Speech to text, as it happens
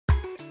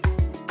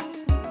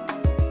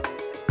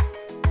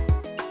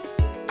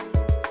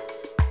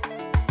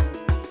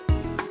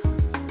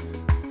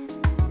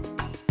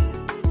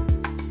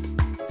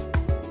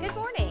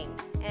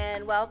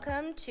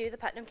welcome to the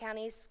Putnam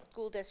County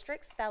School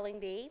District Spelling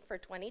Bee for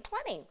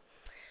 2020.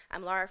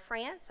 I'm Laura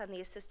France. I'm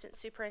the Assistant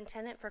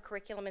Superintendent for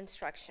Curriculum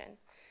Instruction.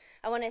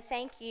 I want to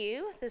thank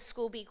you, the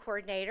School Bee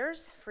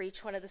coordinators for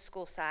each one of the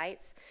school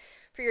sites,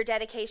 for your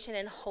dedication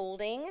in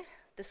holding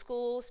the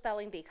school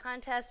spelling bee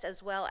contest,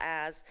 as well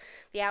as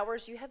the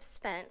hours you have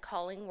spent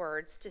calling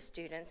words to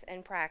students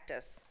in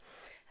practice.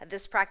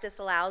 This practice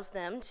allows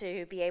them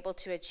to be able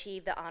to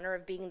achieve the honor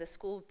of being the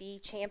school bee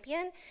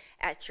champion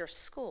at your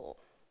school.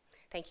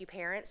 Thank you,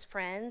 parents,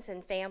 friends,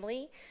 and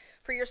family,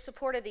 for your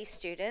support of these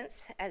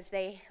students as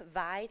they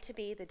vie to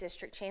be the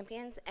district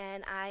champions,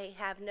 and I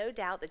have no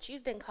doubt that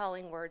you've been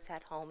calling words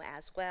at home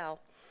as well.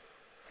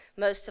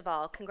 Most of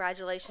all,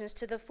 congratulations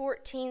to the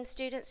 14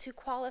 students who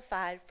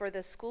qualified for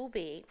the School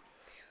Bee.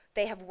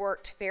 They have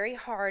worked very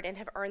hard and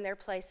have earned their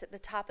place at the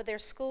top of their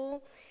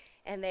school,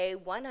 and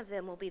one of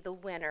them will be the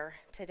winner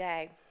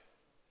today.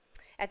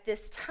 At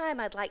this time,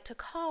 I'd like to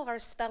call our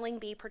Spelling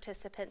Bee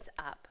participants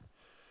up.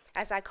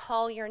 As I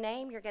call your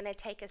name, you're going to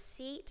take a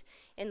seat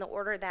in the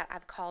order that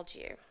I've called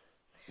you.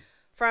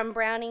 From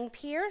Browning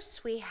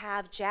Pierce, we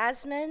have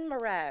Jasmine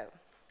Moreau.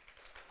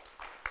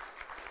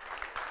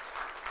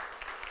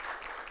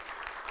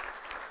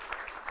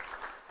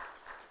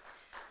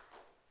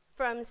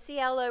 From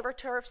CL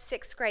Overturf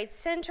 6th Grade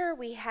Center,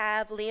 we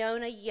have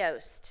Leona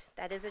Yost.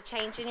 That is a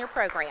change in your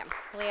program.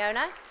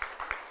 Leona.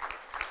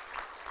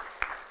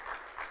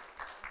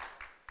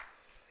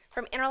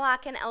 From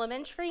Interlochen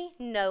Elementary,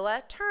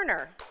 Noah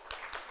Turner.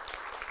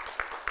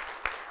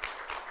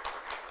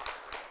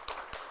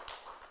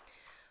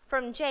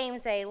 From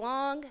James A.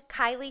 Long,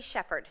 Kylie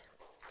Shepard.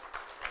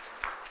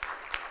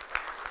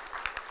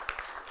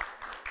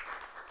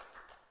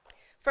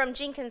 From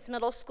Jenkins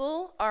Middle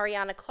School,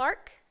 Ariana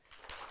Clark.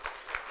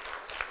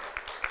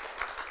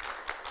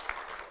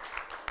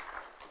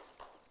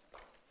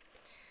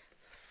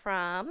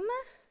 From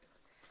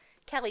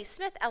Kelly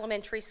Smith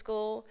Elementary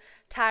School,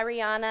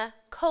 Tyriana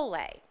Cole.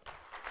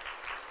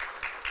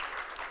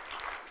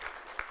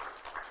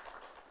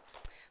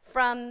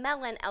 From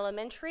Mellon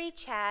Elementary,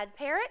 Chad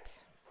Parrott.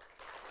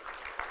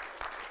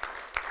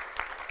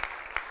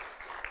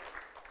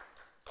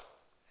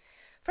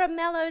 From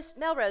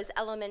Melrose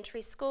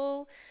Elementary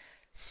School,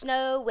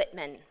 Snow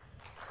Whitman.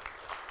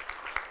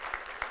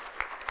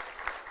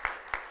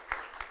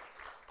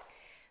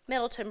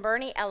 Middleton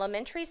Burney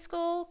Elementary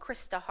School,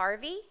 Krista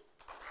Harvey.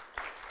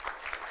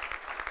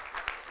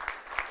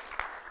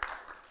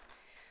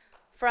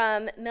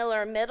 From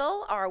Miller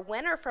Middle, our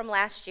winner from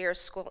last year's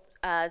school,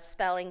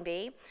 spelling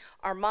bee,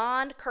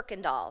 Armand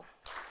Kirkendall.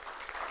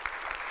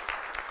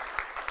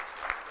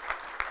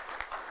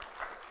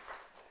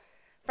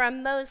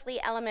 From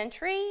Mosley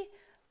Elementary,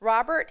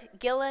 Robert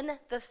Gillen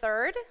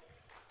III.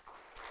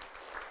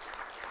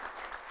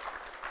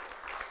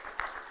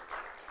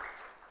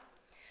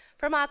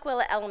 From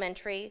Aquila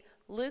Elementary,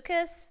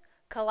 Lucas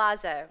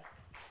Calazzo.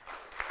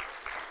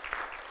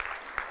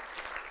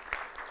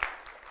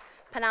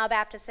 Pinal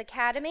Baptist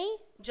Academy,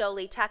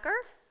 Jolie Tucker.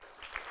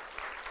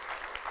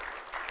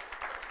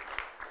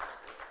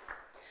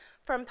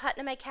 From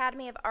Putnam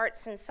Academy of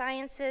Arts and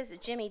Sciences,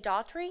 Jimmy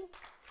Daughtry.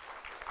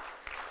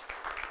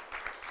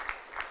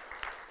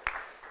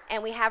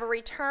 And we have a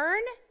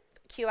return,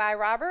 QI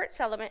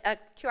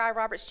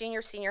Roberts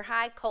Junior Senior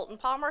High, Colton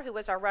Palmer, who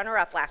was our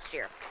runner-up last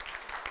year.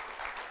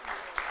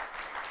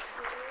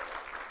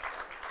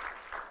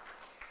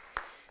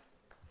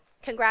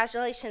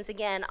 Congratulations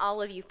again,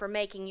 all of you, for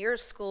making your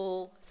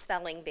school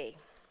spelling bee.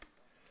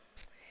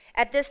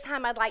 At this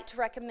time, I'd like to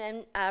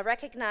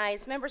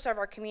recognize members of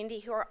our community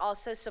who are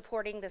also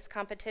supporting this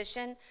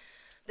competition.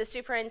 The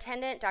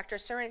superintendent, Dr.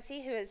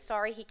 Surrency, who is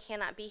sorry he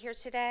cannot be here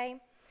today.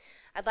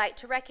 I'd like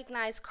to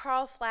recognize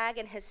Carl Flagg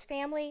and his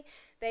family.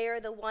 They are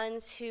the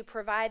ones who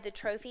provide the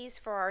trophies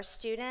for our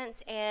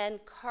students. And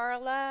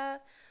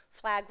Carla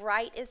Flagg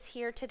Wright is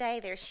here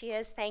today. There she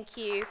is. Thank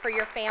you for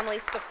your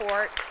family's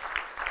support.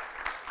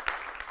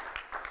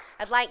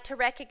 I'd like to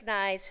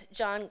recognize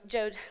Jane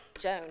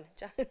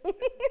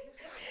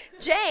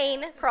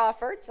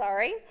Crawford,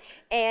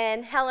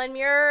 and Helen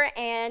Muir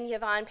and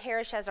Yvonne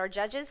Parrish as our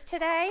judges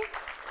today.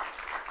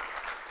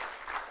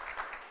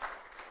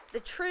 The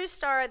true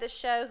star of the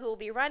show who will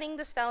be running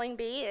the spelling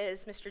bee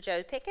is Mr.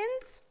 Joe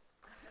Pickens.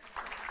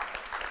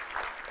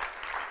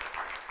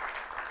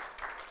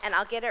 And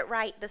I'll get it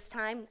right this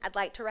time. I'd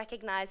like to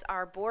recognize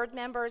our board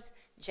members,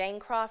 Jane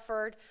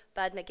Crawford,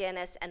 Bud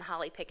McGinnis, and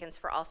Holly Pickens,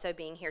 for also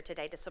being here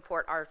today to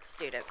support our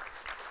students.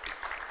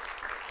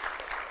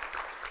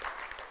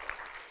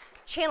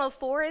 Channel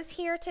 4 is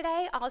here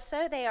today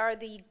also. They are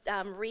the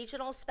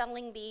regional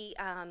spelling bee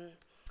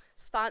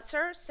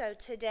sponsor. So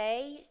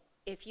today,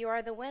 if you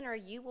are the winner,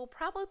 you will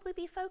probably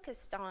be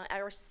focused on,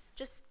 or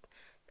just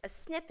a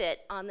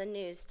snippet on the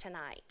news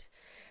tonight.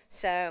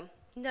 So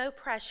no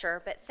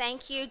pressure, but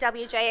thank you,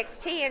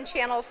 WJXT and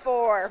Channel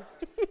 4.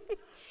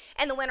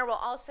 And the winner will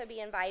also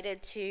be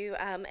invited to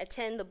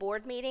attend the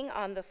board meeting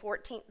on the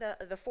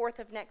 4th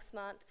of next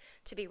month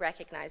to be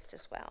recognized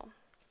as well.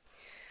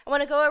 I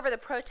want to go over the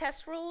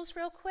protest rules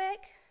real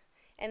quick.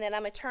 and then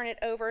I'm going to turn it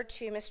over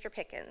to Mr.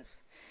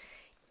 Pickens.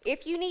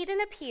 If you need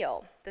an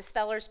appeal, the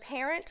speller's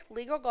parent,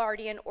 legal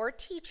guardian, or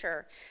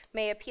teacher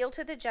may appeal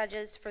to the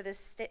judges for the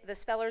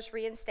speller's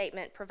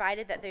reinstatement,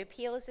 provided that the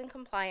appeal is in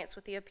compliance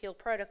with the appeal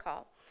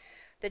protocol.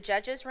 The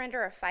judges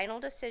render a final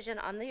decision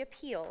on the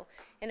appeal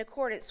in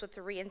accordance with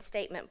the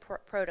reinstatement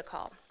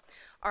protocol.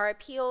 Our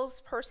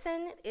appeals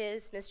person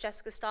is Ms.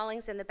 Jessica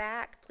Stallings in the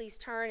back. Please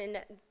turn, and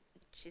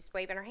she's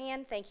waving her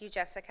hand. Thank you,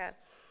 Jessica.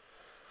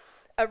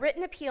 A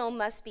written appeal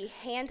must be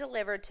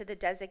hand-delivered to the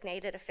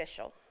designated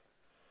official.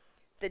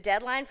 The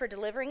deadline for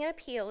delivering an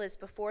appeal is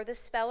before the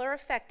speller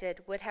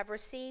affected would have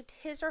received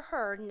his or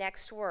her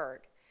next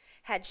word,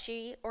 had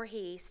she or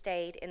he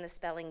stayed in the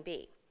spelling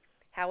bee.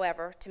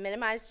 However, to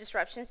minimize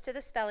disruptions to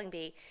the spelling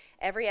bee,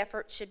 every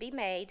effort should be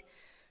made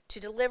to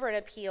deliver an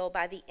appeal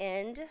by the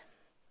end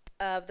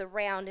of the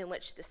round in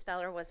which the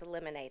speller was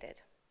eliminated.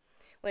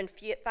 When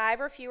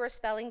 5 or fewer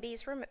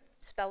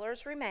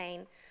spellers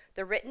remain,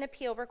 the written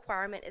appeal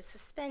requirement is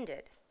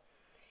suspended,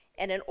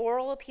 and an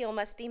oral appeal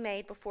must be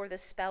made before the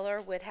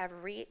speller would have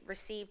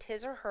received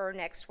his or her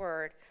next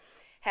word,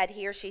 had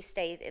he or she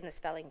stayed in the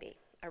spelling bee.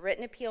 A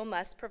written appeal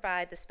must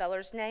provide the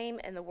speller's name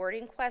and the word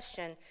in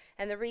question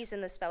and the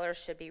reason the speller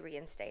should be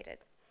reinstated.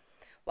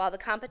 While the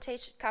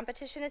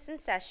competition is in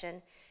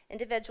session,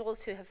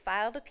 individuals who have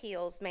filed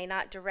appeals may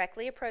not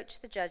directly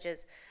approach the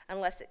judges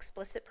unless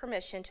explicit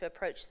permission to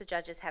approach the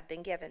judges have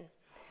been given.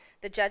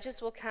 The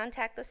judges will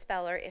contact the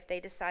speller if they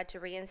decide to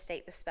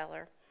reinstate the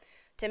speller.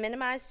 To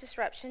minimize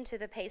disruption to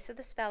the pace of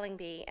the spelling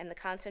bee and the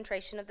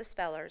concentration of the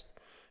spellers,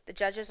 the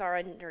judges are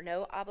under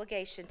no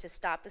obligation to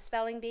stop the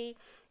spelling bee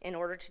in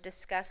order to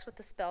discuss with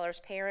the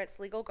speller's parents,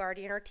 legal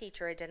guardian, or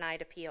teacher a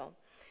denied appeal.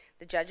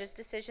 The judges'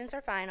 decisions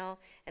are final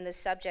and the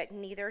subject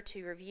neither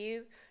to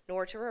review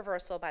nor to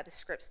reversal by the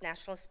Scripps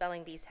National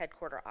Spelling Bee's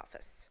headquarter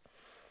office.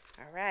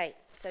 All right,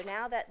 so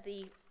now that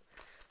the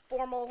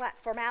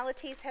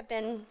formalities have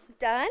been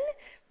done,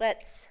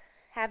 let's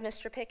have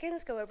Mr.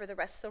 Pickens go over the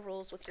rest of the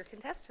rules with your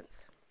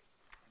contestants.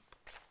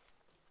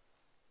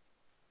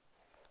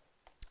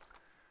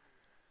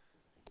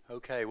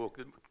 Okay, well,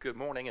 good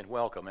morning and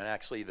welcome. And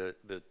actually,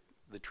 the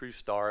true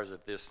stars of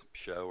this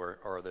show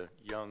are the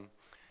young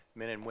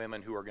men and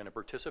women who are going to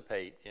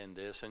participate in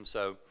this. And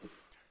so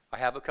I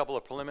have a couple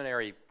of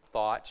preliminary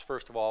thoughts.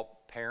 First of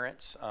all,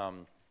 parents,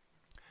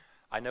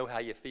 I know how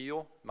you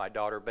feel. My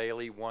daughter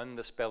Bailey won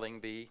the spelling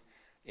bee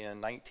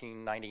in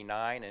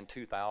 1999 and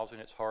 2000.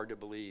 It's hard to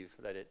believe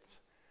that it's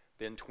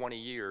been 20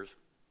 years.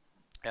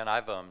 And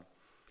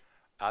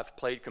I've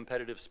played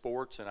competitive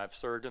sports, and I've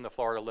served in the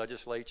Florida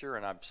legislature,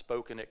 and I've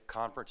spoken at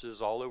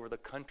conferences all over the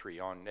country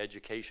on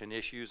education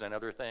issues and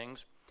other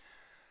things.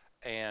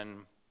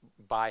 And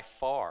by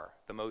far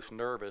the most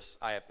nervous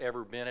I have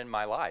ever been in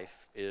my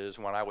life is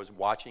when I was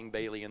watching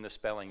Bailey in the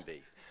spelling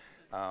bee.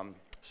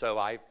 So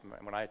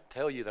when I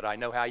tell you that I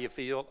know how you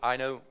feel, I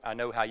know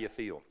how you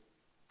feel.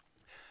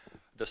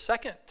 The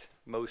second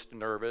most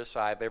nervous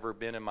I've ever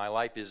been in my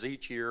life is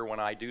each year when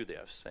I do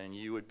this, and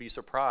you would be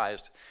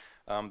surprised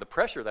the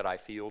pressure that I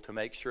feel to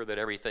make sure that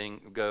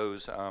everything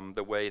goes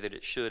the way that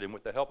it should. And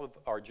with the help of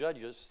our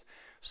judges,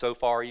 so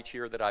far each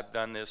year that I've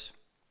done this,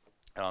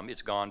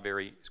 it's gone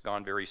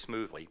very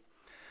smoothly.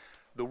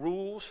 The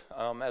rules,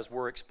 as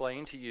were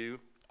explained to you,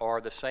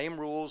 are the same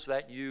rules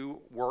that you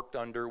worked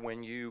under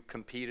when you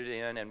competed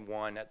in and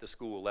won at the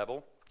school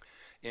level,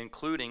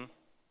 including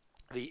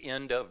the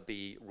end of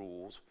B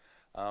rules.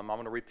 I'm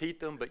going to repeat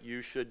them, but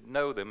you should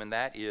know them, and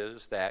that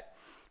is that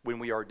when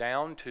we are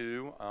down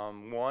to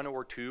 1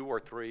 or 2 or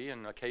 3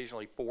 and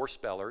occasionally 4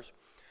 spellers,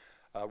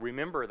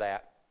 remember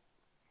that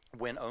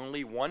when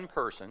only one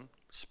person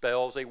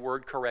spells a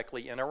word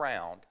correctly in a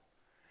round,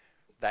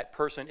 that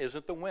person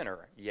isn't the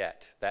winner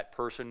yet. That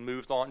person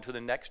moves on to the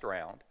next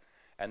round,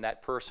 and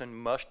that person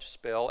must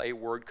spell a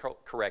word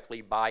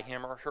correctly by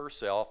him or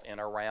herself in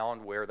a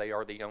round where they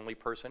are the only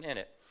person in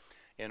it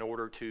in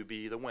order to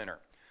be the winner.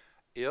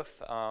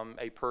 If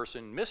a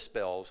person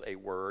misspells a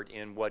word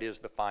in what is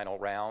the final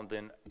round,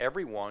 then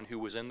everyone who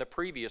was in the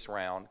previous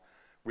round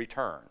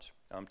returns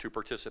to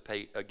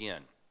participate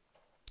again.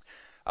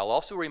 I'll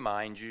also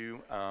remind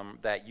you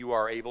that you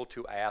are able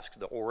to ask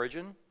the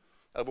origin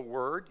of a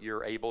word.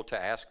 You're able to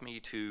ask me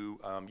to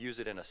use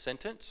it in a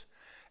sentence,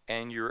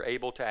 and you're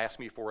able to ask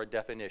me for a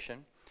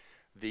definition.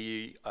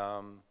 The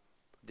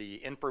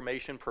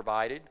information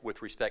provided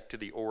with respect to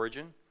the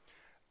origin,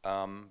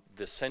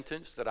 the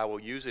sentence that I will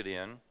use it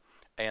in,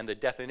 and the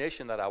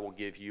definition that I will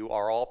give you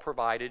are all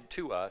provided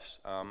to us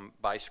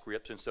by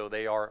Scripps, and so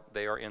they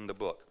are in the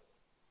book.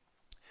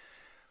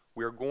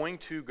 We're going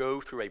to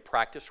go through a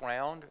practice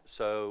round,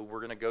 so we're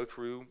going to go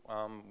through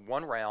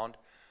one round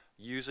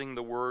using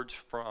the words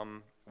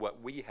from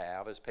what we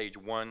have as page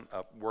 1,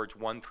 words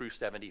 1 through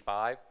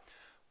 75.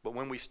 But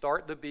when we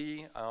start the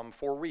B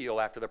for real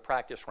after the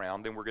practice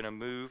round, then we're going to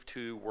move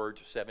to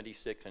words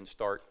 76 and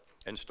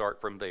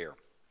start from there.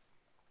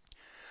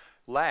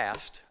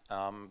 Last,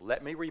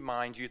 let me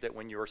remind you that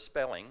when you're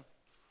spelling,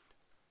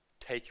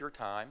 take your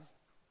time,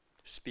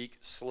 speak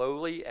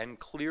slowly and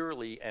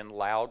clearly and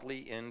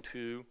loudly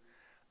into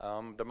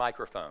the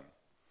microphone.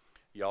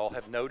 Y'all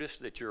have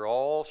noticed that you're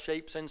all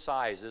shapes and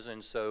sizes,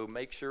 and so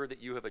make sure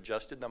that you have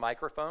adjusted the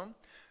microphone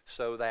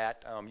so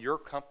that you're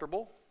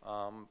comfortable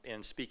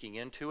in speaking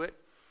into it.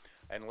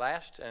 And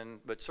last,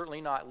 but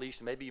certainly not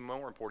least, maybe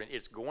more important,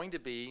 it's going to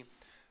be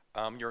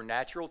your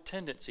natural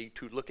tendency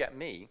to look at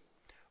me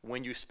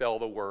when you spell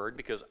the word,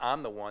 because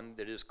I'm the one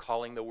that is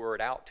calling the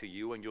word out to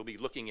you, and you'll be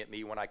looking at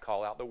me when I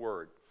call out the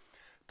word.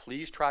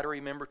 Please try to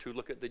remember to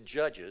look at the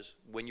judges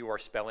when you are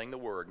spelling the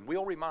word. And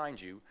we'll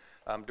remind you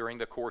during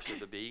the course of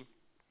the B.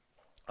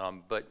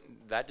 But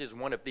that is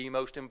one of the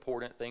most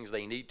important things.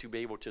 They need to be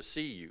able to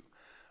see you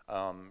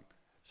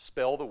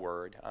spell the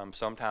word.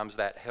 Sometimes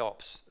that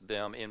helps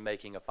them in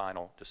making a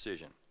final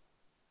decision.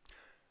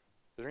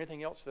 Is there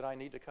anything else that I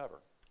need to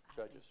cover,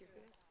 judges?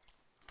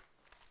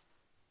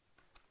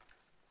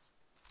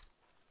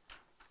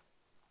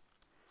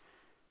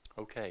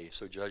 Okay,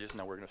 so judges,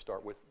 now we're going to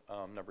start with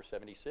number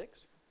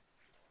 76.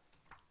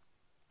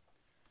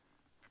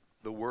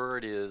 The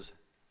word is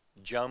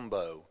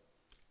jumbo.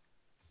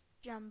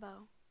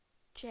 Jumbo.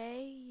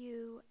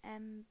 Jumbo.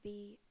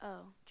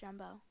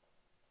 Jumbo.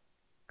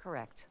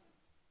 Correct.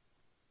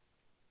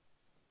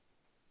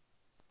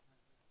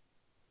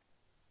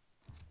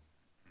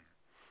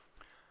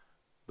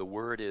 The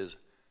word is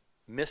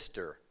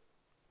Mr.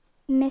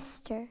 Mr.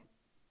 Mister.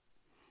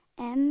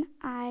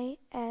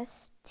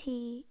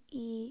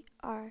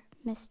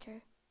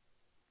 Mister.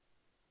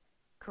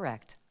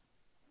 Correct.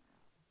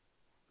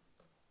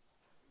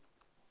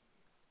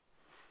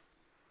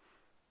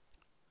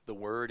 The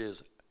word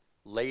is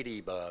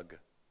ladybug.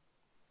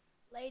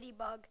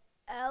 Ladybug.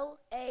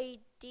 Ladybug.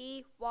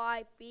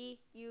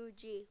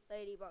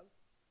 Ladybug.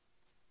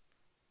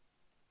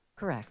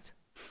 Correct.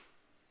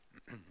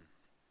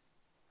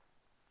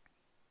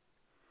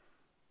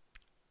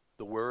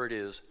 The word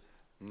is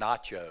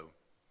nacho.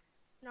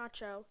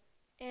 Nacho.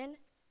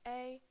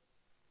 Nacho.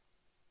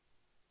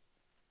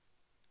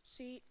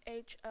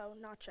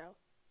 Nacho.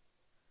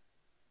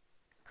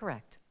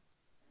 Correct.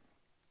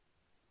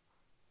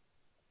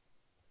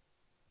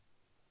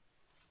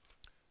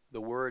 The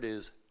word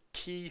is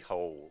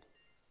keyhole.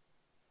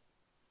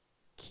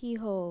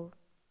 Keyhole.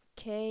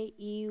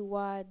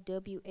 Keywhole.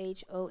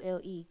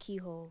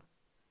 Keyhole.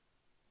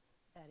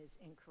 That is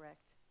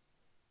incorrect.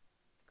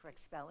 The correct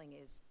spelling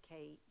is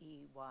Keyhole.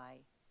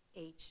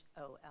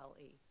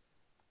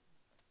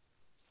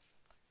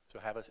 So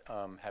have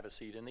a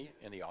seat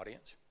in the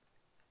audience.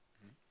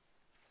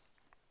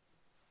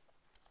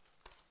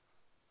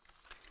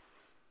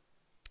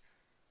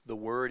 The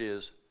word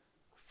is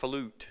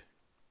flute.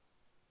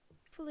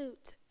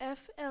 Flute.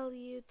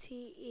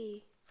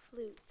 Flute.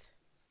 Flute.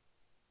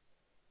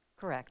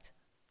 Correct.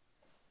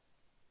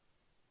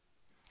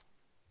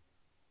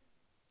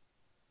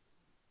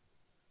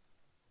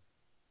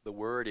 The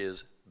word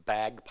is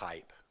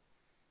bagpipe.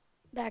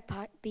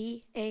 Bagpipe.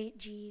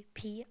 Bagpipe.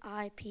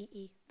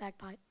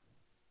 Bagpipe.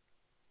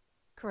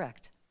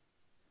 Correct.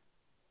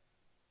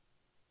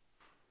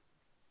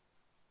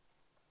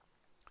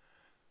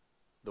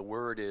 The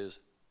word is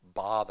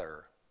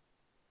bother.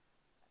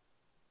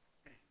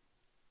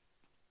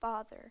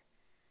 Bother.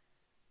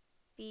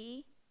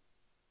 Bother.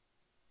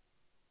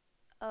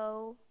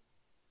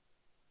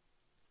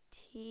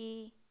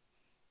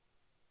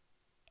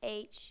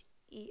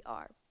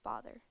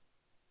 Bother.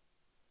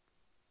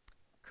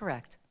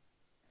 Correct.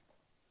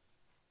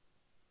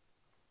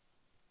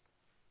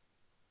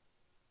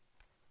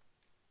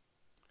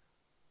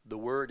 The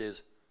word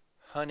is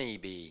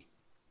honeybee.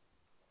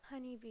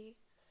 Honeybee.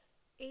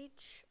 Honeybee.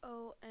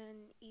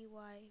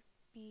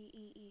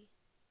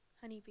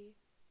 Honeybee.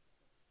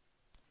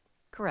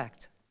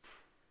 Correct.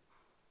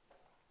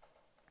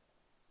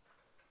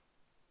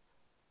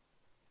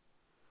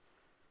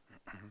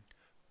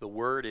 The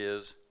word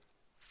is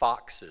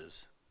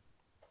foxes.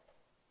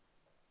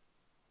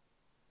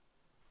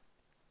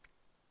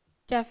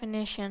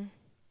 Definition.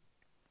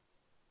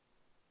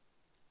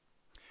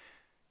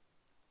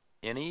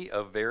 Any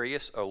of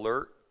various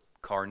alert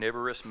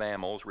carnivorous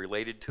mammals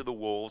related to the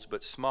wolves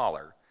but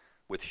smaller,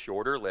 with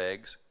shorter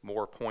legs,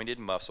 more pointed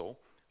muscle,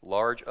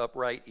 large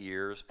upright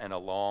ears, and a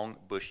long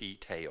bushy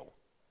tail.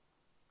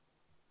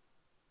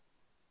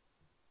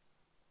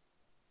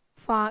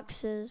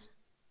 Foxes.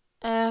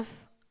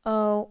 Foxes.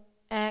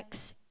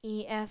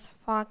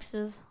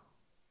 Foxes.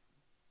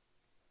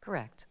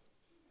 Correct.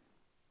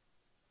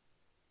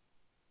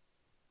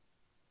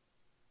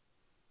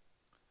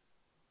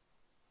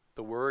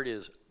 The word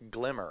is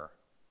glimmer.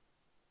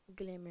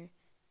 Glimmer.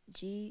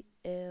 Glimer.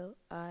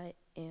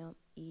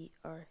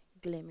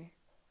 Glimmer.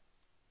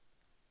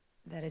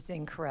 That is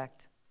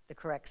incorrect. The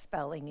correct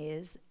spelling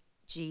is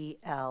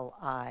Glimmer.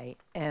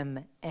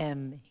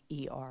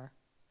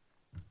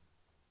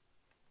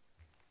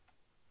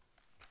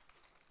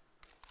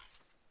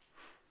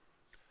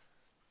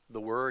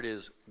 The word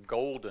is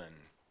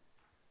golden.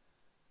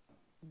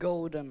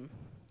 Golden.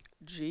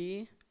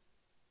 Golden.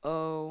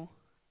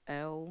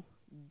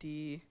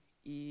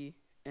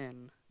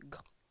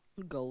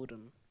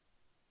 Golden.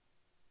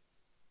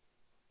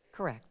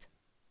 Correct.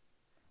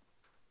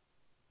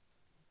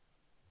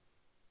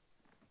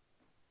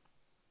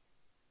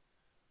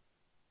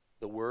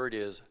 The word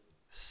is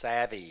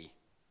savvy.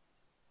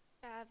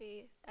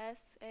 Savvy.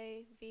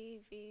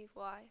 SAVVY.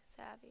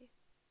 Savvy.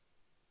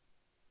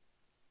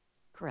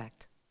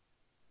 Correct.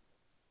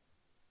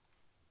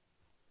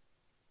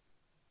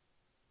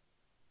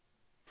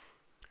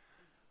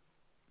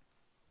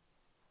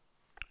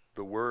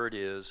 The word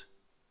is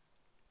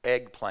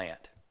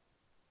eggplant.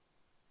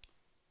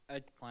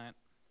 Eggplant.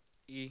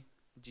 EGGPLANT.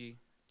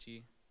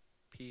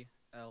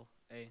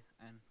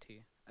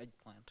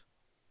 Eggplant.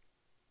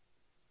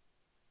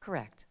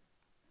 Correct.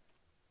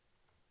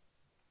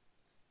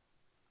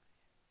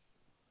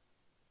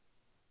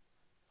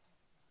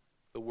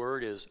 The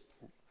word is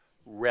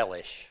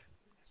relish.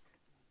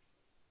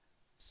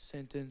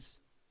 Sentence.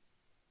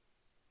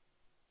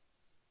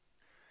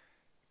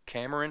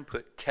 Cameron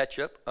put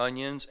ketchup,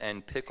 onions,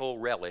 and pickle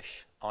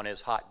relish on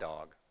his hot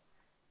dog.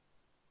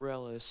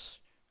 Relish.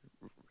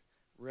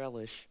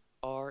 Relish.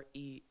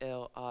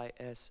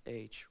 RELISH.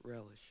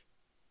 Relish.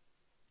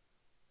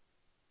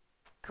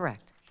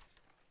 Correct.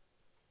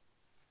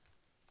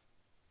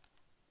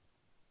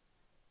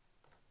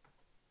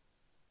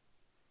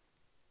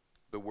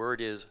 The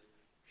word is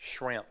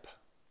shrimp.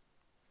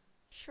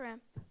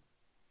 Shrimp.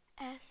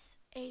 SHIRMP.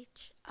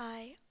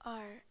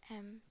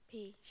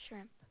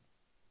 Shrimp.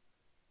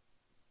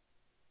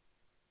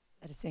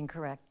 That is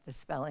incorrect. The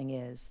spelling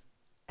is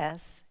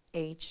SHRIMP.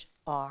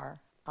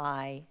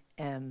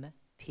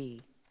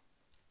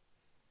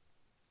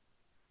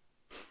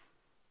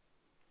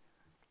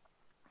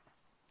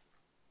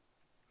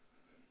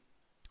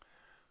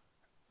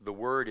 The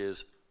word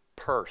is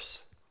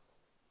purse.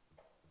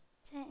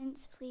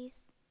 Sentence,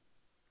 please.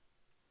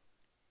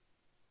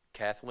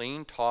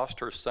 Kathleen tossed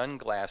her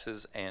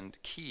sunglasses and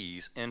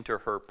keys into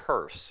her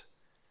purse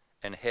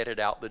and headed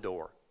out the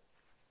door.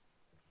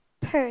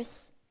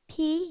 Purse.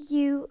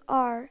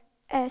 PURSE.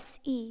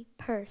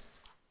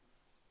 Purse.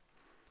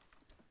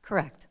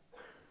 Correct.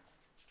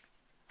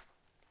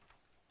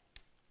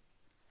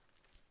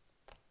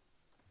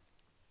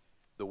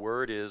 The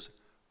word is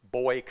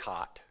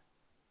boycott.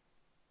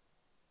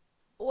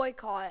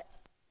 Boycott.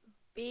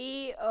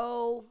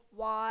 BOYCOT.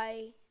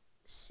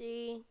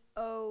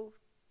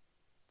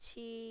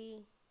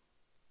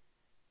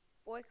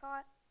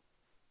 Boycott.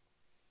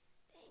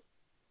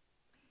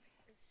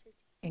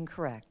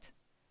 Incorrect.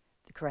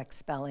 The correct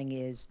spelling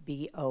is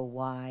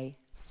BOYCOTT.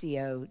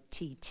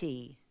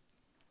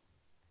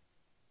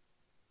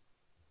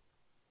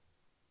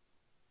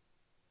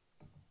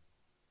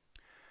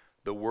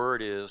 The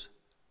word is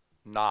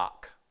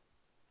knock.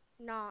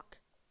 Knock.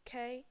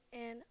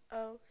 KNOCK.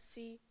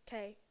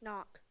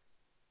 Knock.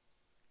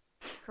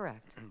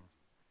 Correct.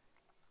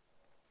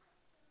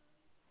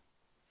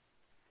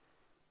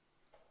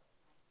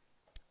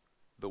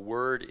 The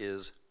word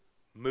is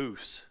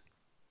moose.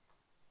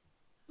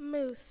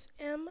 Moose.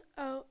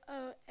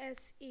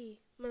 MOOSE.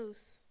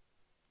 Moose.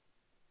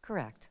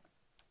 Correct.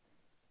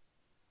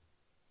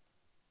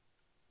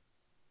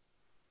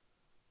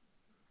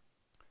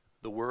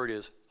 The word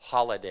is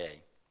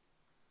holiday.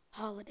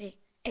 Holiday.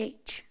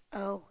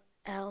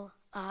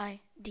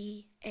 HOLIDAY.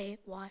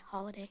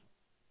 Holiday.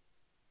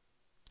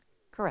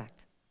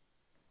 Correct.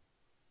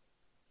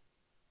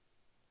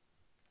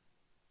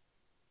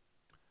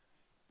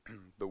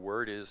 The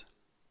word is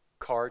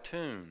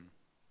cartoon.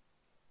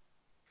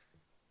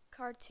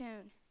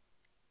 Cartoon.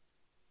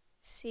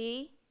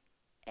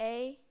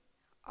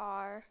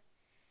 CARTOON.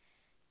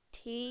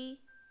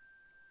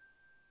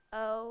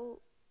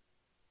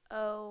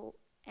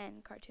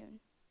 Cartoon.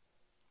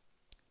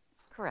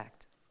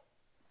 Correct.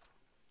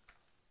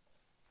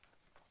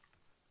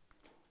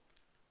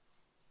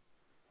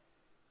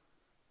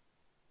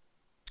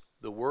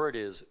 The word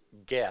is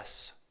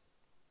guess.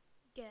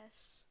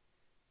 Guess.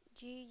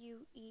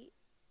 GUESS.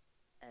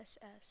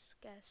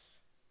 Guess.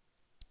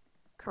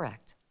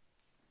 Correct.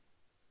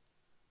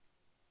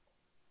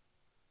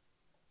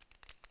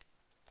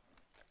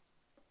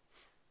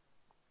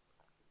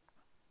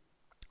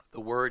 The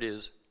word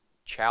is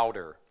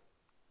chowder.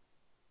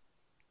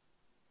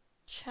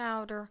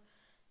 Chowder.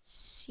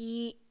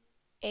 CHOWDER.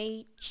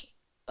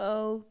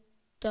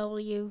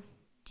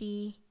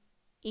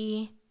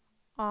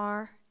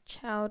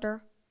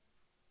 Chowder.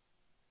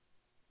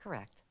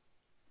 Correct.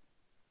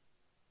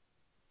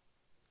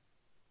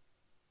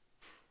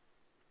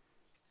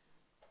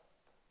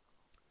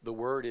 The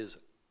word is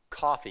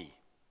coffee.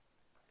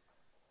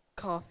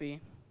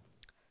 Coffee.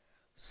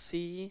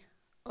 COFFE.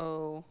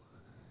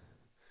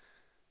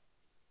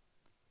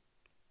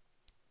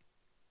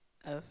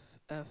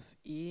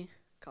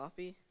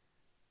 Coffee.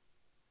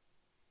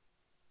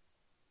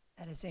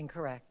 That is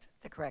incorrect.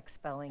 The correct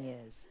spelling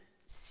is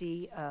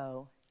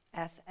COFFEE.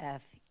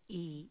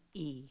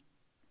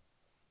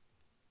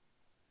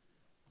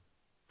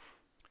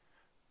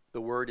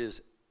 The word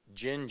is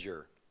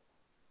ginger.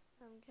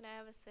 Can I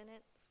have a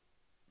sentence?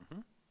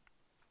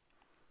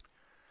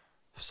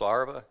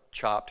 Sarva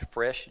chopped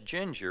fresh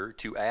ginger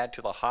to add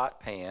to the hot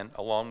pan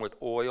along with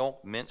oil,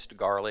 minced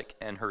garlic,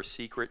 and her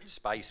secret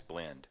spice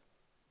blend.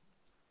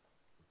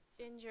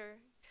 Ginger.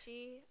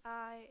 GINGER.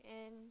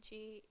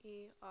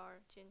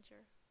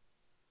 Ginger.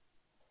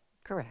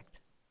 Correct.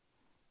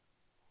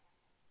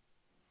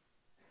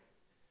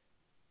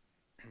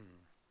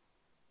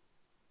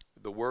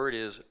 The word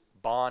is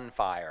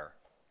bonfire.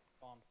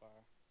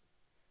 Bonfire.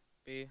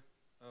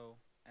 B-O-N-F-I-R-E.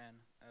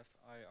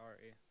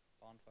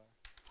 Bonfire.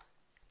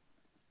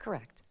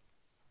 Correct.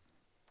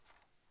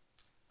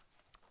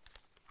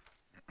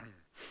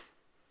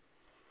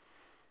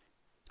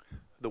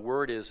 The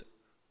word is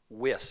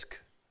whisk.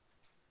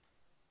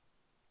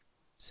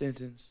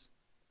 Sentence.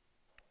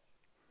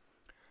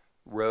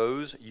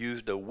 Rose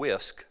used a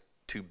whisk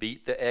to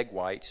beat the egg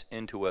whites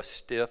into a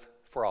stiff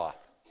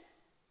froth.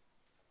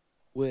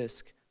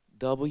 Whisk.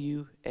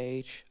 W-H-I-S-K.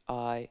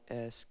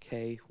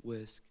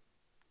 Whisk.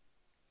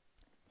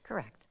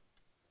 Correct.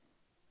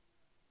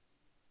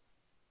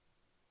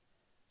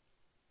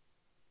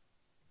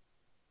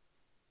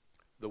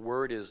 The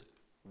word is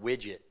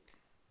widget.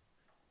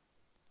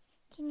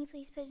 Can you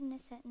please put in a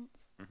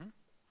sentence?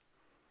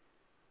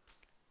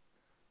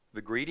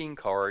 The greeting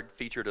card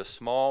featured a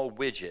small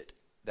widget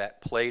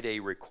that played a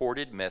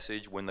recorded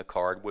message when the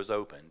card was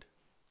opened.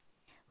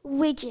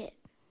 Widget.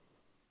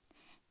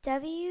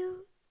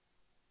 W-I-D-G-E-T.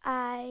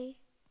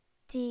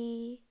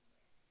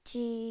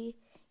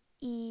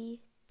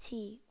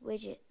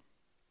 Widget.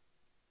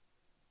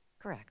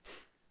 Correct.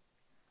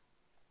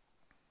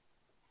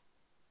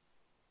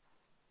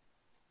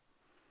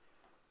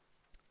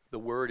 The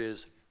word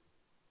is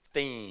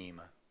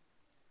theme.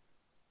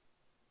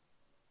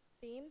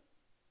 Theme.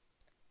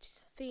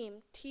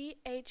 Theme.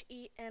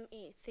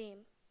 T-H-E-M-E.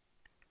 Theme.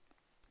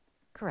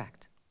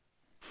 Correct.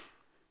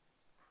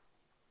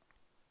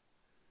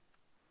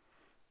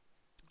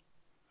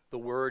 The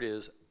word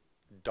is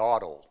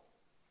dawdle.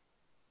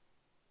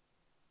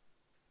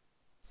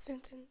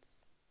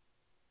 Sentence.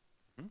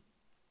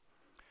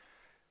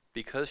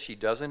 Because she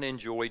doesn't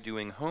enjoy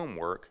doing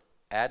homework,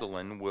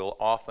 Adeline will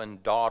often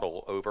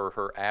dawdle over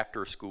her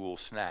after-school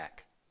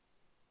snack.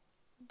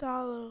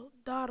 Dawdle.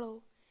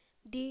 Dawdle.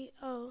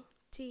 D-O-T-T-L-E.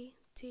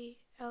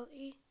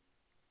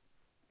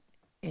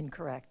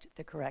 Incorrect.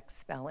 The correct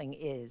spelling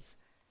is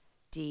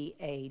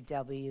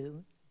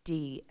D-A-W-D-L-E.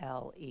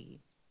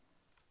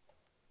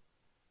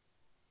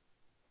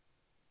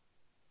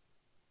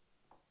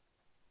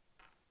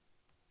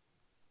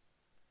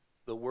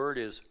 The word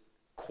is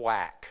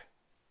quack.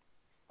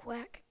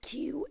 Quack.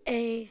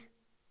 Q-A-U-C-K.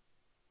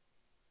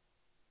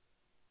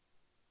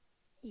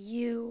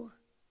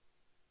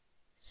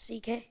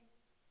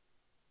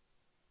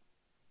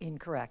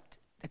 Incorrect.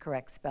 The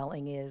correct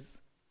spelling is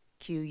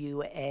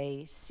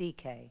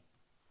Q-U-A-C-K.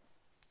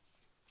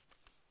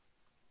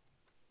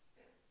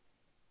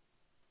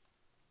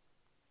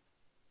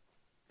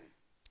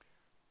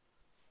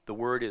 The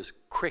word is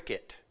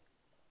cricket.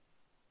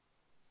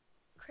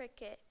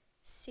 Cricket.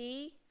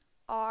 C-R-I-C-K-E-T.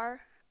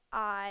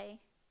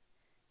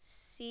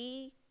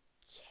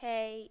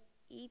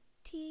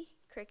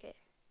 Cricket.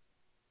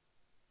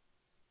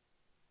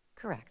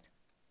 Correct.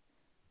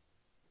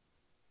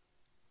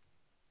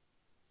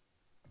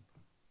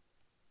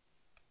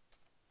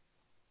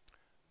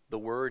 The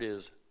word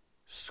is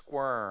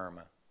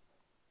squirm.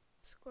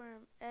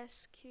 Squirm.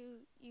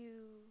 S-Q-U-R-M.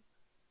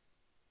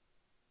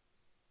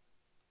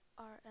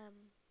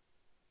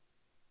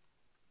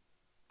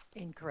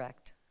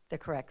 Incorrect. The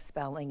correct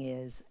spelling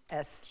is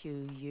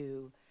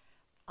S-Q-U-I-R-M.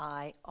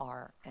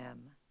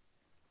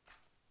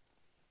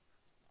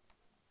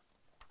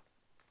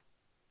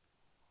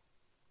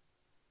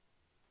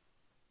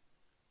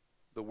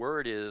 The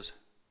word is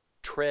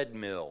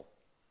treadmill.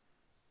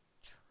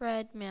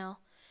 Treadmill.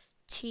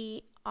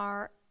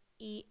 T-R-E-A-D-M-I-L-L.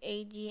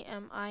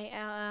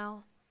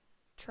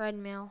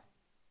 Treadmill.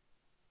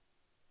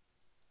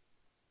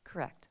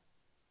 Correct.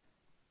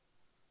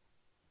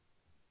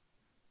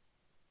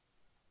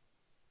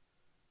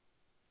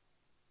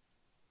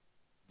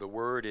 The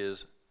word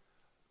is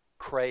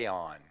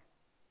crayon.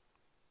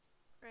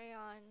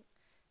 Crayon.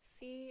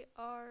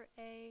 C-R-A-Y-O-N.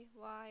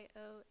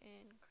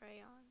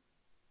 Crayon.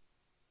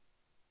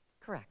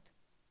 Correct.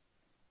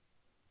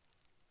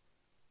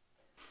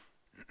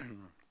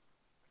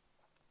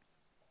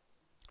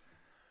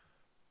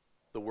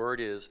 The word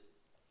is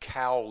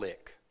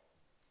cowlick.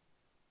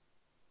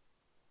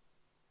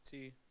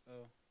 C-O-W-L-I-C-K.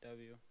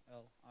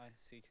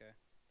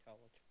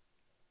 College.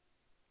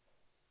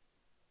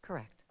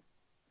 Correct.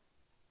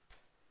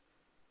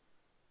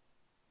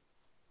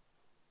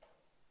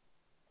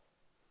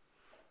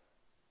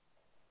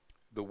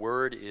 The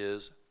word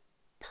is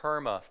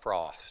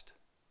permafrost.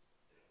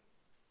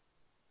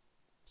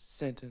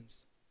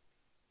 Sentence.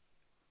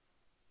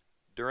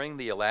 During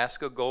the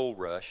Alaska Gold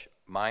Rush,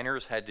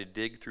 miners had to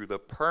dig through the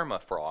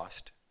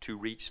permafrost to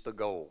reach the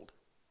gold.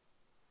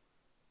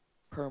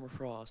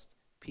 Permafrost.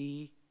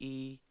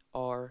 P-E-R-M-A-F-R-O-S-T.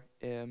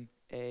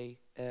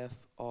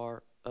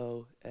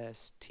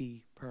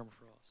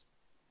 Permafrost.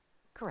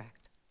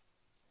 Correct.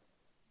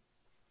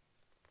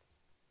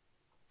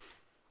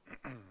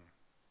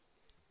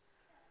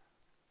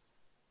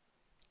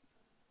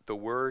 The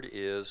word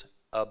is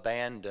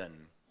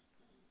abandon.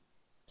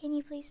 Can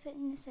you please put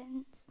in a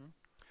sentence?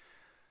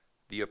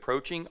 The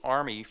approaching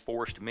army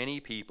forced many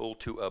people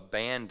to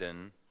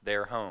abandon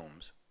their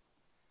homes.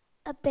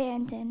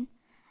 abandon.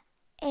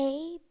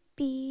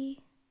 ABANDEN,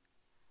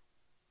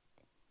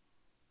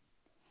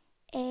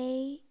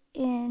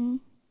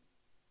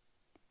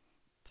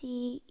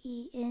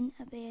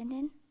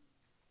 abandon.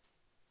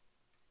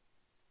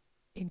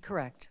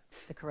 Incorrect.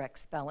 The correct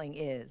spelling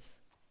is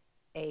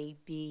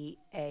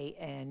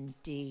ABANDON.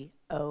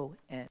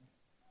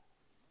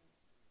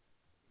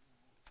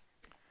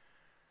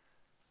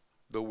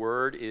 The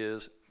word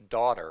is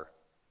daughter.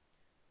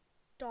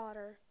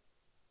 Daughter.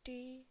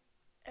 DAUGHTER.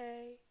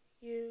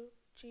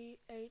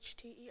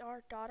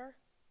 Daughter.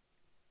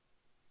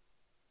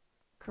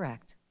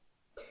 Correct.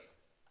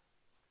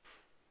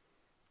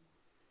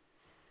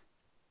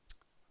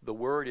 The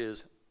word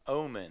is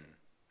omen.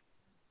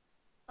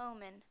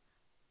 Omen.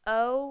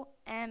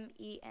 OMEN.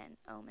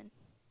 Omen.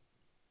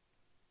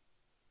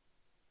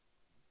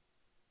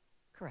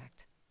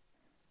 Correct.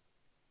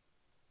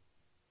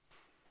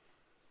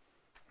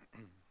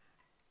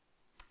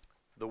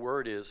 The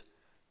word is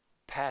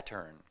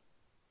pattern.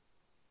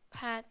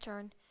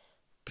 Pattern.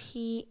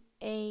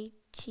 PATTERN.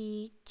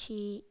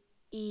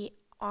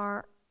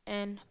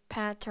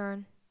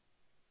 Pattern.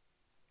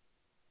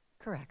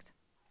 Correct.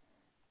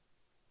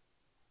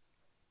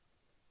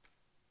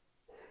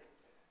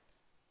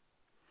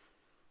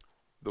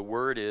 The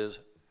word is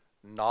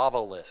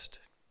novelist.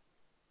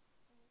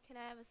 Can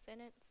I have a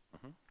sentence?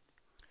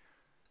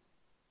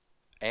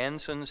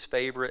 Anson's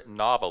favorite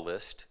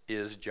novelist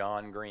is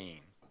John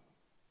Green.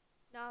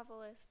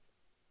 Novelist.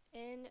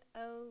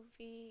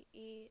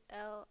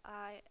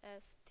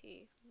 NOVELIST.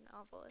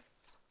 Novelist.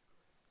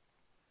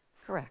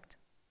 Correct.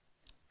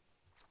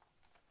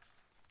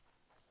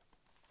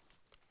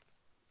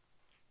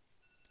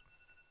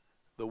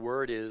 The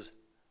word is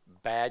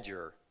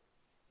badger.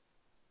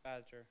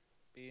 Badger.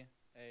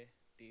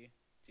 BADGER.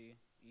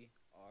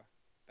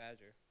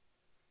 Badger.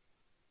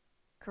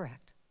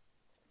 Correct.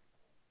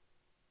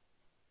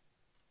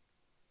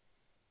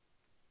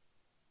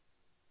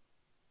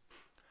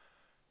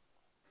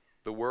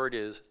 The word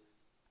is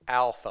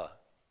alpha.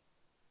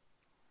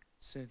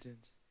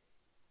 Sentence.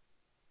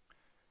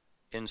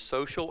 In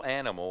social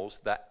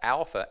animals, the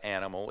alpha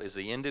animal is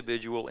the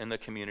individual in the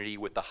community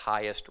with the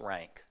highest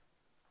rank.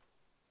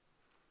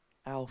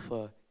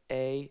 Alpha.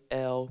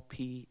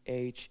 ALPHA.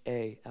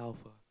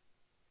 Alpha.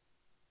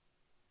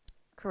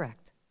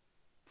 Correct.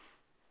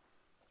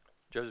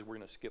 Judges, we're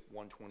going to skip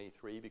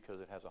 123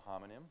 because it has a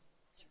homonym.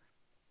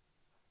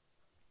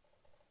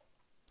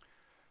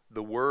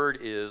 The word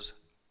is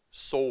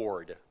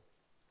sword.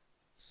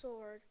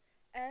 Sword.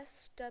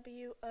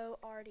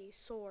 SWORD.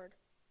 Sword.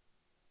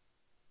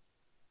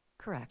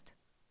 Correct.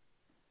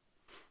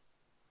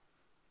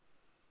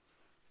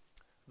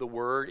 The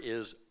word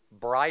is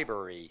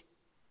bribery.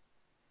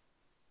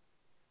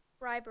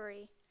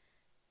 Bribery.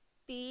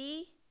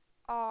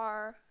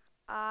 BRIBERY.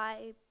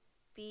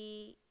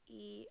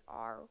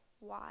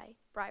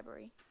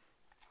 Bribery.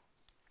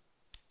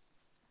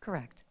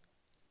 Correct.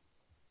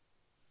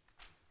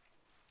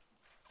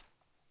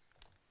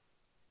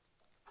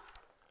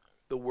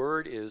 The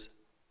word is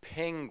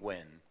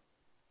penguin.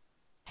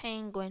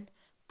 Penguin.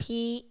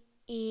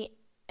 PENGUIN.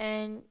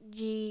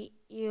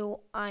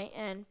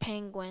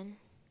 Penguin.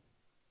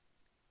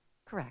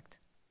 Correct.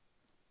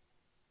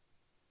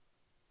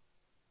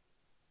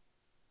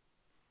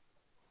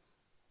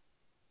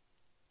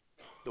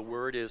 The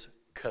word is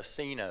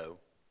casino.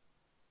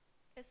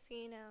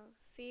 Casino.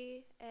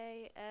 CASINO.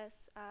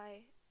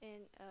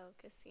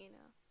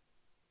 Casino.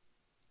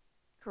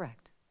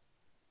 Correct.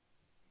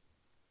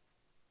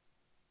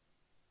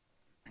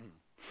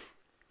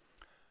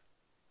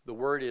 The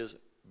word is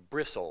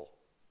bristle.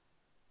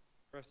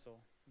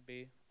 Bristle.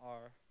 BRISS.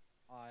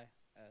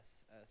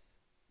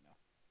 No.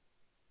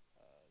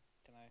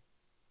 Can I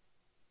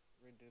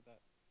redo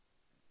that?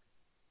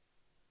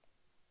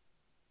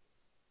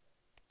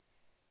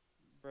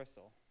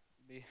 Bristle.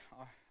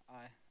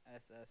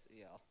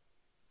 BRISSEL.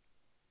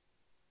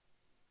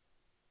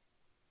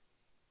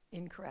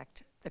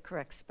 Incorrect. The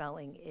correct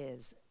spelling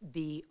is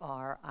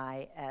BRISTLE.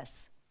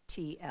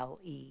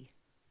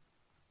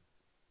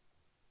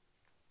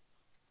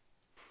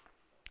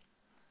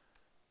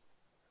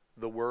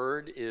 The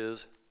word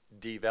is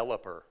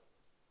developer.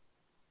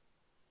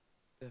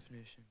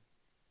 Definition.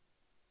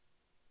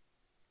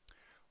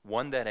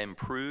 One that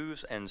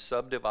improves and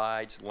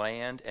subdivides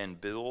land and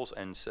builds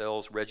and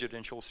sells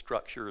residential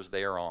structures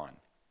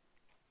thereon.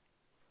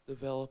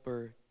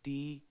 Developer.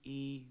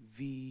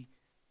 DEVELOPER.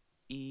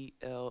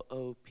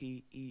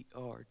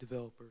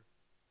 Developer.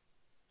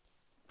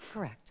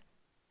 Correct.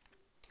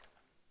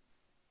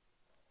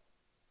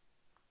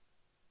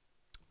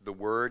 The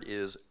word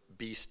is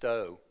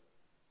bestow.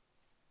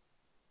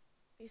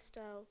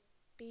 Bestow.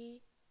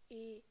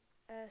 BESTOW.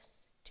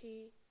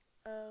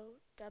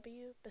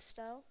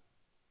 Bestow.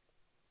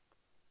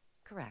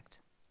 Correct.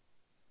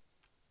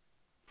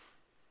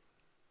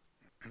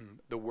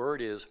 The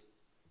word is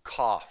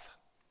cough.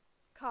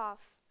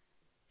 Cough.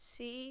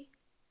 COUGH.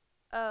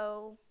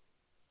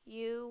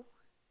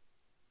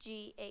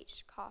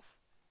 Cough.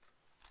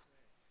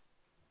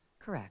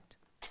 Correct.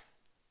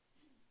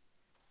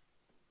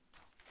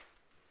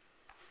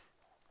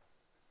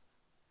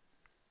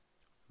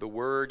 The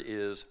word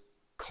is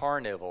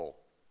carnival.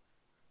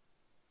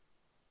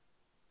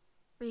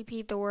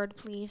 Repeat the word,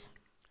 please.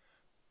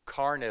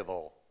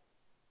 Carnival.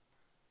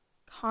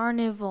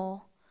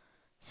 Carnival.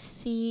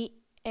 Carnival.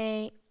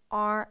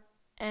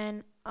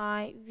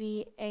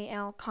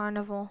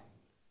 Carnival.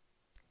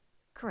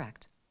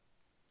 Correct.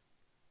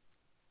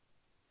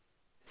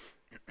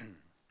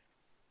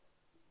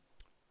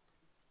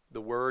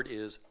 The word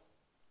is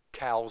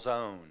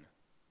calzone.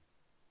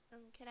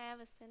 Can I have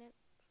a sentence?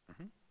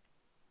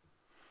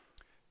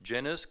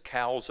 Jenna's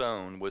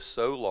calzone was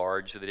so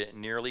large that it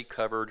nearly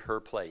covered her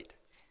plate.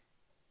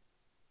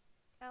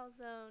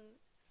 Calzone.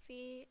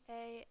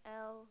 Calzone.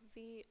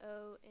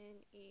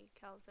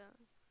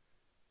 Calzone.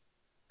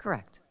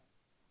 Correct.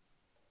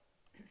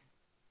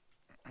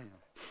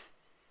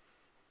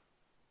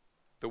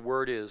 The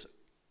word is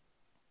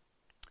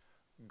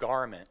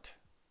garment.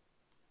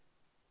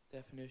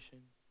 Definition.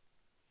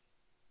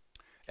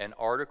 An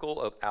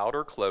article of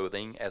outer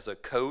clothing as a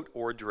coat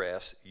or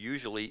dress,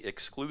 usually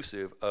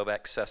exclusive of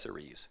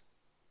accessories.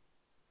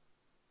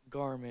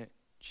 Garment.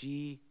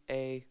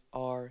 Garment.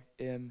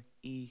 Garment.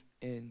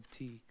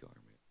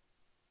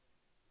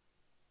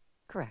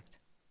 Correct.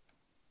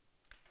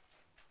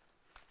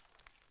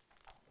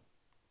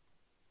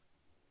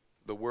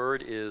 The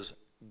word is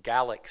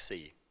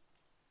galaxy.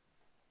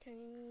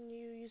 Can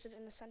you use it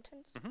in a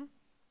sentence?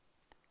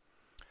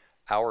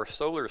 Our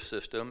solar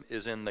system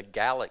is in the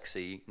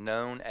galaxy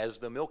known as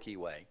the Milky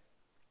Way.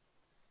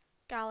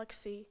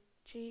 Galaxy.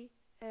 Galixey.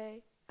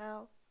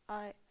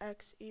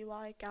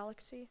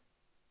 Galaxy.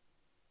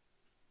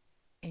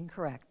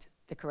 Incorrect.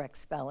 The correct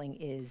spelling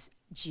is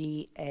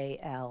Galaxy.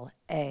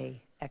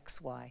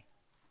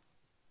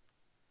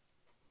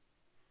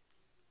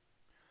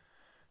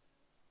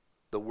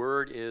 The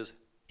word is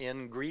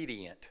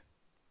ingredient.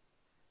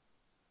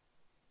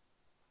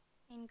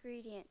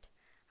 Ingredient.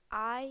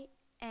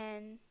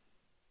 Ingredient.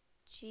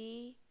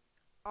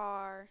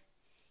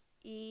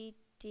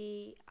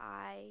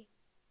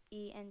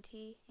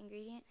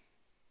 Ingredient.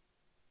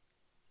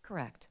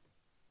 Correct.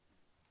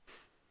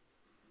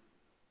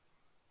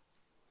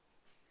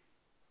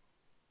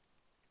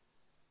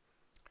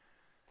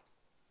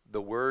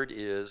 The word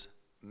is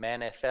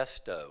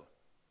manifesto.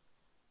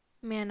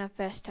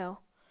 Manifesto.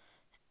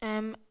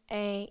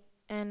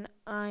 Manifesto.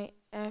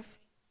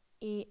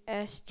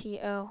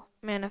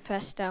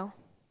 Manifesto.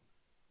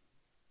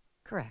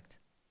 Correct.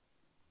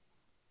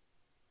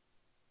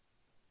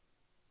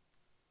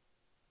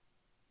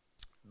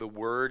 The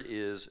word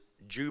is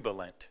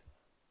jubilant.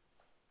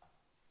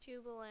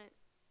 Jubilant.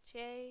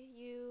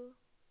 Jubilant.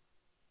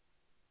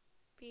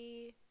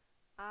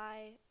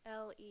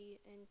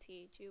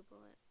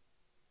 Jubilant.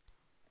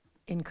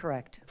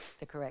 Incorrect.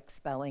 The correct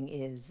spelling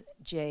is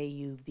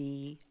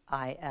Jubilant.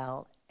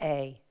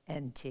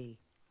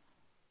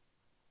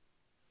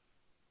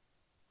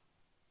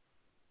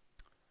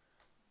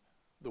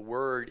 The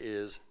word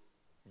is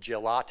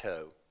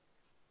gelato.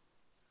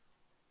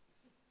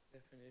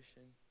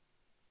 Definition.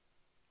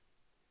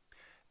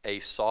 A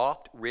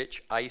soft,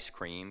 rich ice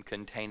cream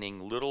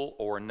containing little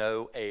or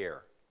no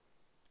air.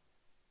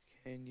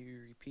 Can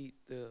you repeat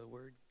the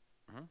word?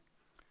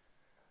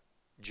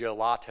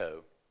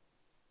 Gelato.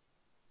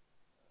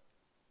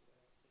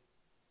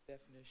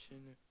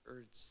 Definition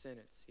or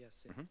sentence? Yes,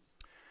 sentence.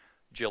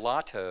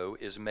 Gelato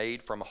is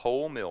made from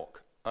whole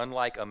milk,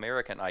 unlike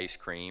American ice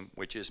cream,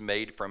 which is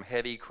made from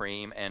heavy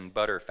cream and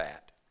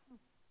butterfat.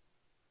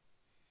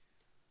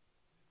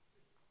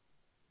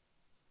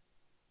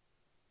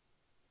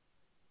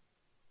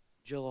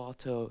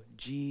 Gelato.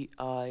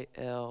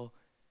 Gillato.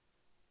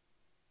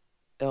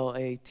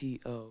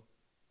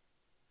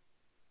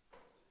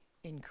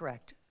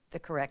 Incorrect. The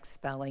correct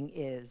spelling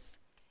is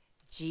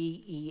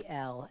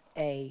Gelato.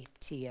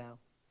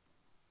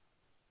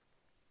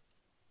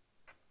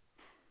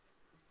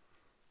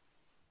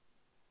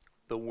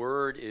 The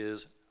word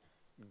is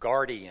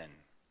guardian.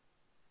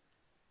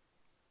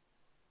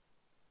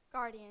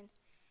 Guardian.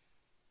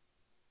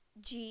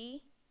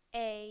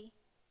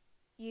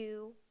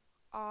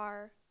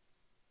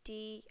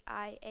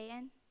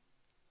 Guardian.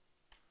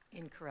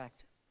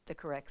 Incorrect. The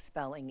correct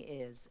spelling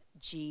is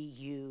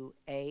Guardian.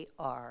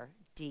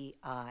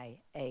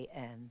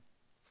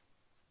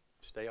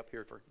 Stay up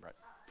here for, right.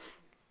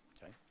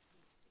 Okay.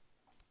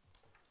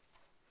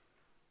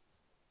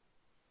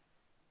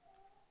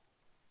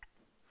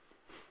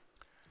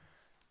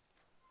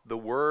 The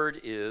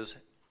word is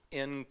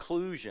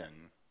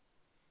inclusion.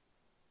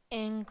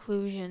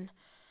 Inclusion.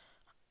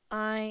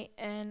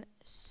 Inclusion.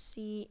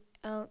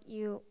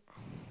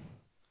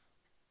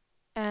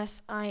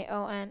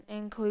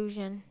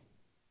 Inclusion.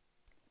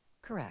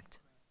 Correct.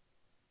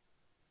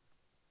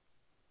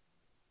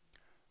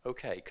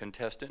 Okay,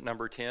 contestant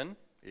number 10,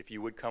 if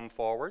you would come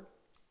forward.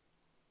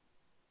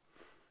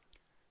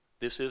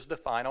 This is the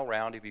final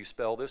round. If you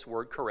spell this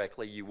word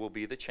correctly, you will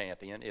be the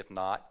champion. If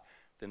not,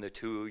 then the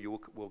two of you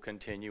will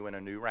continue in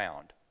a new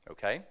round,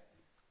 okay?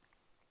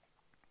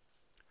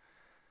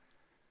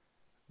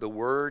 The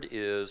word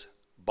is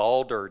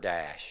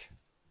balderdash.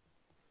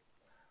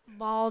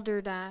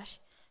 Balderdash.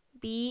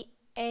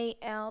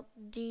 Balderdash.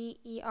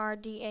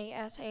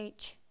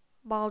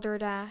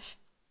 Balderdash.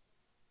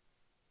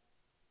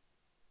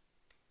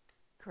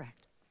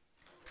 Correct.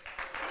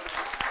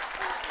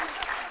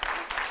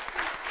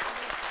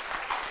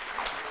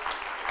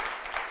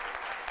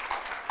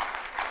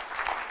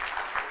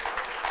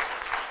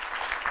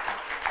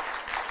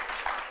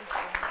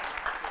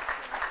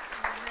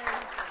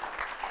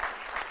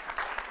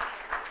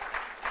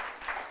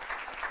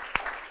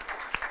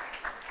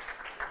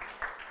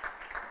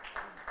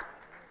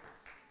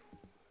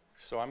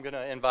 So I'm going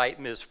to invite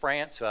Ms.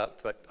 France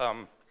up, but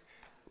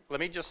let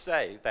me just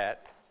say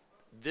that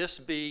this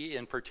bee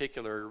in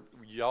particular,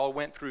 y'all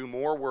went through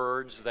more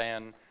words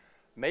than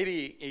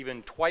maybe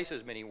even twice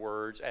as many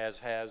words as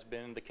has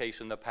been the case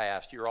in the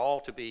past. You're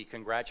all to be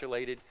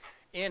congratulated.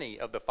 Any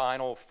of the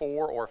final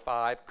 4 or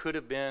 5 could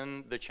have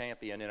been the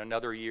champion in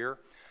another year.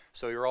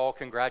 So you're all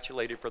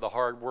congratulated for the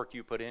hard work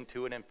you put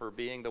into it and for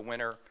being the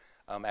winner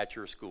at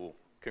your school.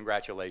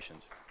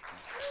 Congratulations.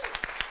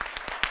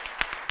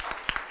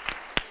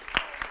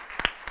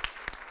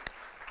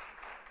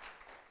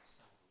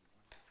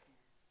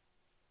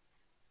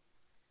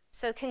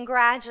 So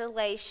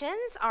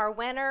congratulations, our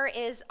winner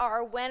is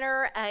our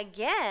winner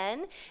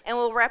again and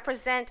will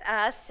represent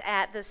us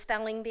at the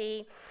Spelling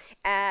Bee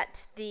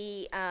at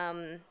the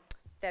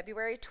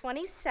February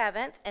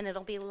 27th, and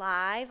it'll be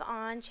live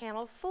on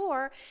Channel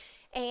 4,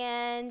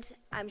 and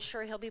I'm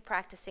sure he'll be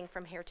practicing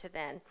from here to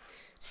then.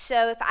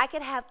 So if I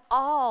could have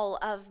all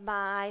of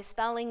my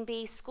Spelling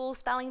Bee, school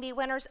Spelling Bee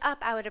winners up,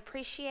 I would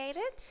appreciate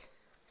it.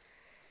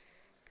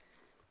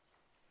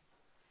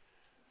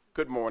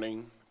 Good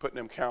morning.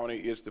 Putnam County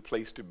is the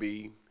place to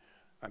be.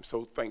 I'm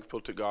so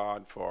thankful to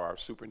God for our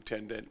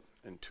superintendent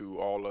and to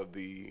all of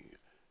the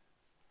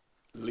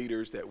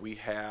leaders that we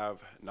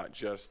have, not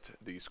just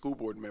the school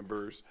board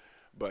members,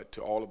 but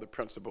to all of the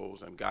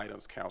principals and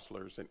guidance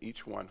counselors and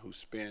each one who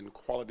spend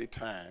quality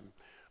time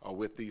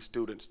with these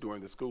students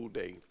during the school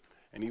day,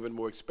 and even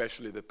more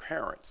especially the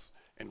parents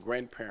and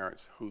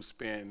grandparents who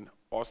spend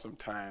awesome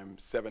time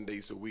 7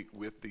 days a week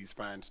with these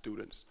fine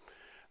students.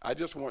 I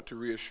just want to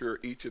reassure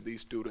each of these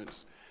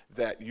students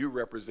that you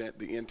represent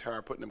the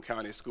entire Putnam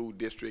County School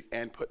District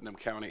and Putnam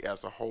County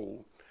as a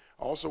whole.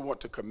 I also want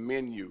to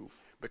commend you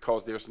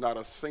because there's not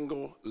a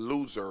single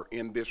loser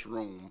in this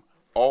room.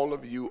 All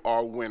of you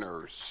are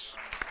winners.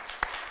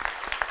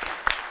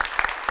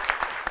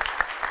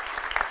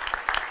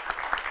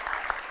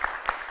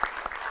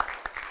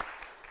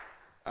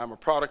 I'm a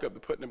product of the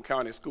Putnam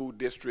County School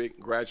District,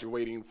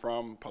 graduating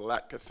from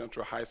Palatka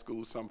Central High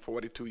School some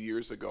 42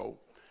 years ago.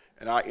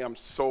 And I am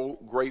so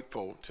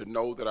grateful to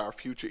know that our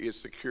future is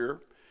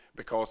secure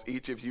because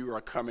each of you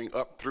are coming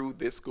up through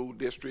this school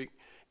district,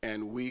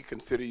 and we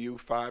consider you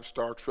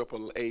 5-star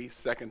AAA,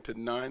 second to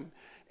none.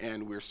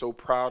 And we're so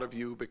proud of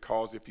you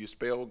because if you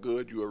spell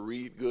good, you will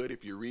read good.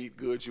 If you read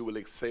good, you will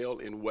excel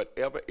in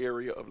whatever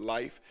area of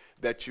life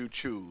that you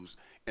choose.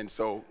 And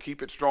so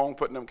keep it strong,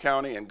 Putnam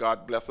County, and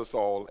God bless us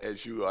all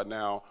as you are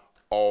now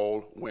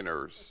all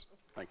winners.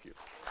 Thank you.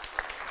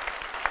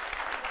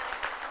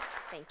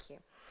 Thank you.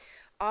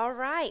 All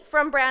right,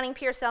 from Browning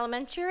Pierce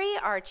Elementary,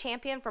 our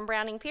champion from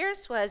Browning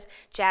Pierce was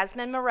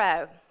Jasmine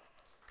Moreau.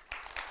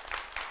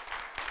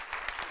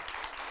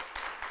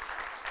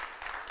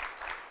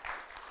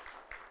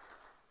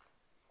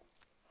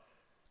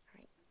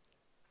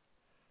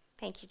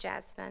 Thank you,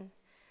 Jasmine.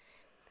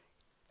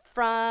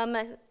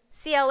 From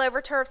CL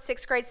Overturf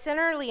 6th Grade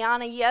Center,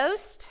 Leona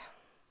Yost.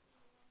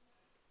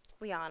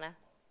 Leona,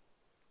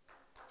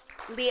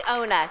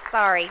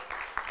 sorry.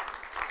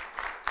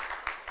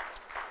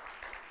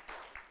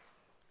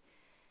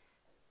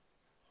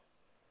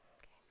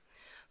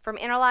 From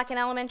Interlochen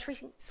Elementary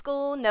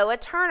School, Noah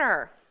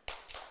Turner.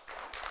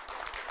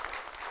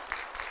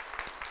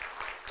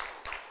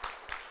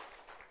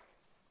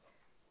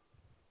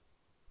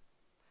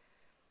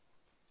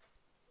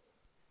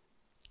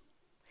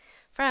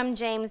 From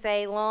James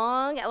A.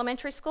 Long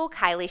Elementary School,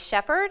 Kylie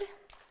Shepard.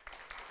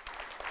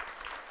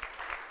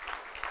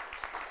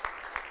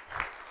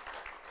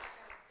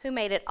 Who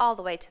made it all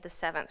the way to the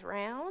 7th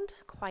round.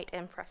 Quite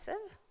impressive.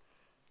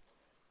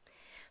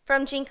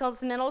 From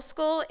Jenkins Middle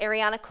School,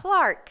 Ariana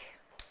Clark.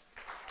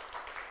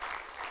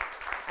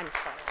 I'm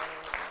sorry.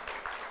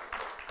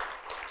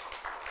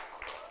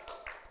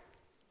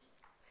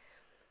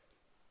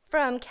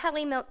 From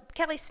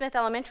Kelly Smith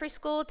Elementary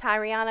School,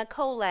 Tyriana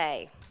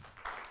Coley.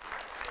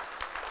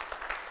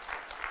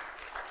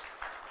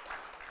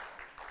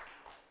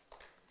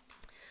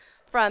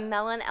 From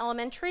Mellon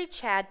Elementary,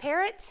 Chad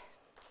Parrott.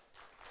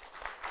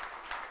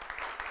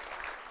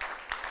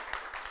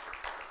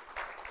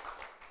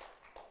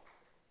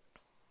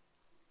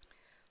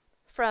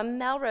 From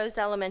Melrose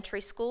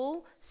Elementary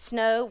School,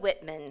 Snow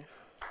Whitman,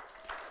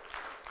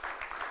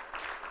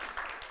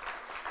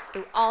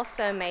 who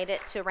also made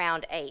it to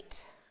round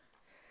 8.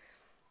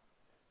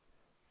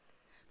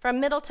 From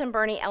Middleton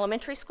Burney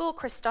Elementary School,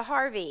 Krista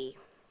Harvey.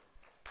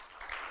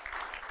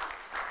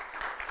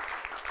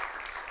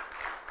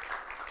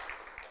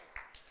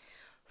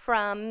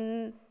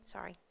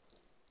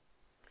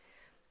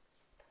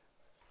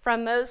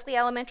 From Mosley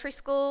Elementary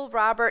School,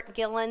 Robert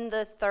Gillen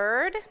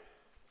III.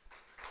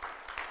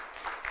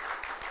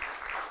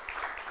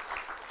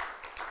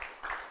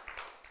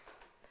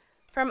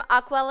 From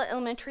Aquella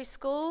Elementary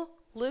School,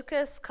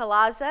 Lucas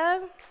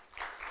Colazo.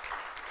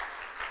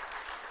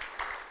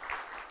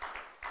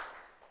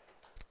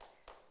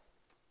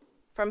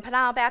 From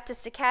Putnam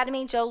Baptist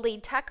Academy, Jolie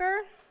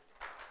Tucker,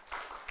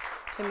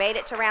 who made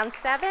it to round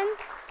 7.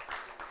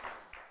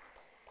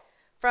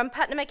 From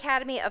Putnam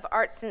Academy of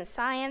Arts and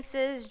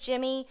Sciences,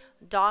 Jimmy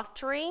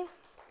Daughtry.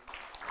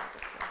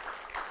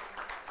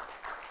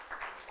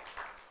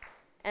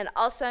 And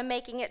also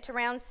making it to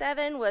round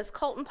 7 was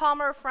Colton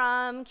Palmer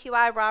from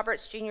QI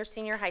Roberts Junior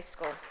Senior High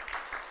School.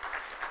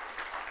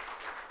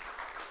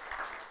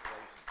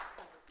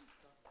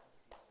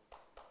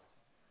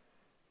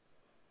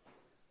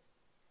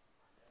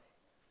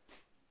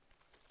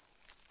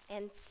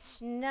 And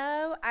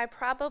Snow, I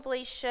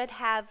probably should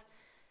have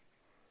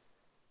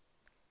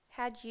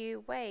had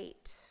you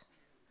wait.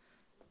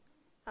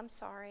 I'm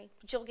sorry.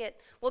 But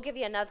we'll give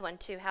you another one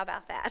too. How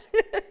about that?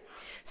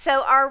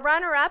 So our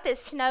runner-up is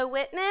Snow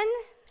Whitman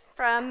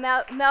from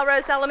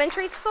Melrose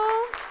Elementary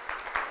School.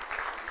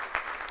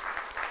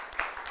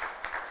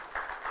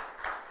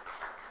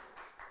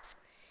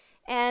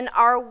 And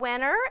our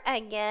winner,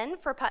 again,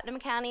 for Putnam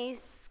County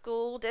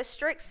School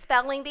District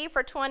Spelling Bee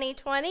for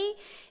 2020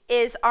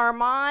 is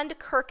Armand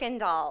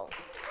Kirkendall.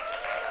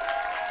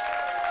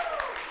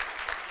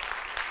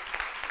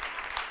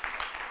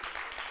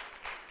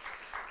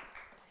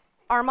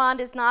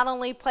 Armand is not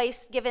only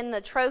given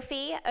the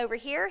trophy over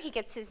here, he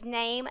gets his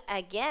name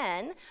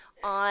again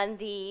on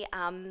the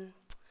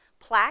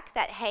plaque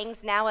that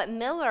hangs now at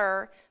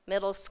Miller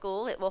Middle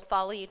School. It will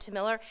follow you to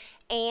Miller.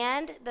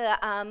 And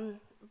the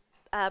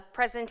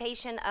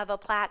presentation of a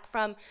plaque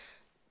from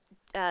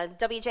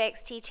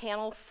WJXT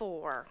Channel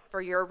 4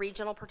 for your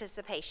regional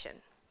participation.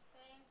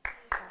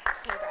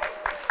 Thank you.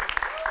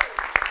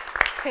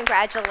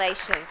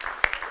 Congratulations.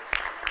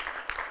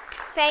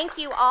 Thank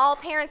you all.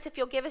 Parents, if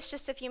you'll give us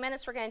just a few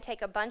minutes, we're going to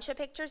take a bunch of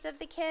pictures of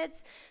the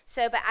kids.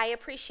 But I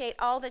appreciate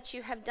all that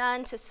you have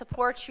done to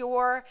support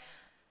your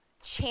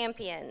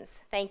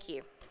champions. Thank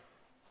you.